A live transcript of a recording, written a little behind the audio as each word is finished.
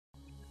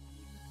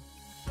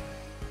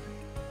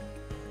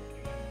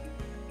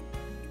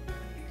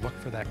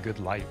for that good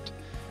light.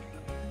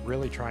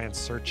 Really try and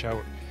search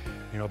out,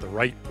 you know, the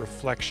right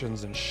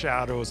reflections and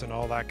shadows and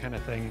all that kind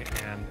of thing,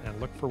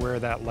 and look for where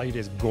that light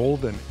is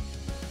golden.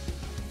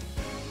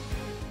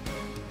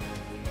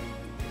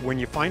 When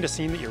you find a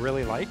scene that you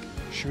really like,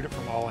 shoot it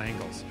from all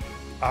angles.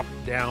 Up,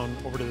 down,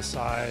 over to the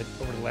side,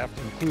 over to the left,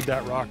 include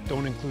that rock,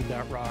 don't include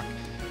that rock.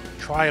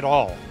 Try it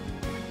all.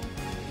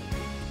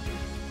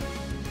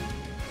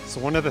 So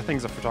one of the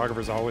things that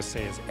photographers always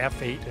say is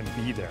F8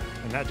 and be there.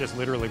 And that just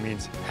literally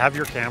means have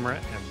your camera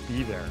and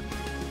be there.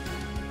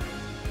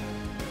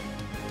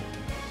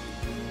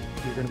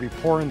 You're going to be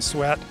pouring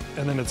sweat,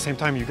 and then at the same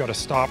time you've got to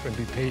stop and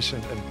be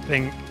patient and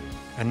think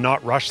and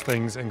not rush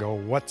things and go,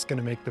 what's going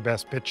to make the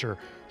best picture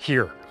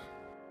here?